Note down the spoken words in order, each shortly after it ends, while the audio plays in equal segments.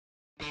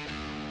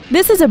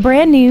This is a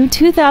brand new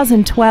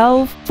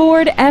 2012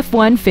 Ford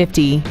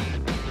F-150.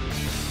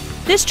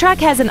 This truck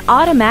has an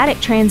automatic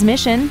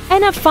transmission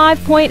and a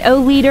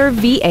 5.0-liter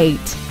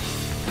V8.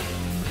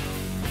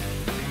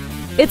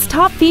 Its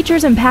top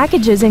features and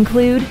packages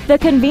include the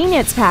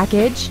convenience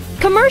package,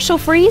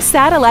 commercial-free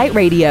satellite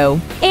radio,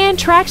 and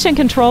traction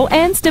control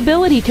and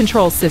stability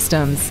control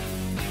systems.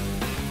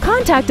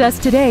 Contact us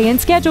today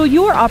and schedule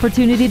your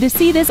opportunity to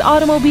see this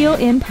automobile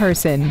in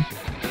person.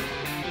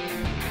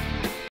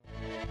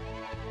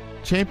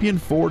 Champion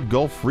Ford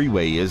Gulf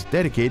Freeway is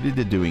dedicated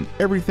to doing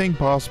everything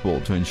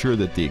possible to ensure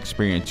that the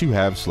experience you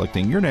have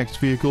selecting your next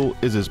vehicle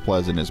is as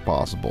pleasant as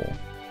possible.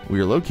 We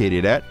are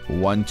located at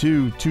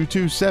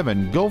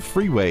 12227 Gulf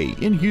Freeway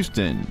in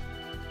Houston.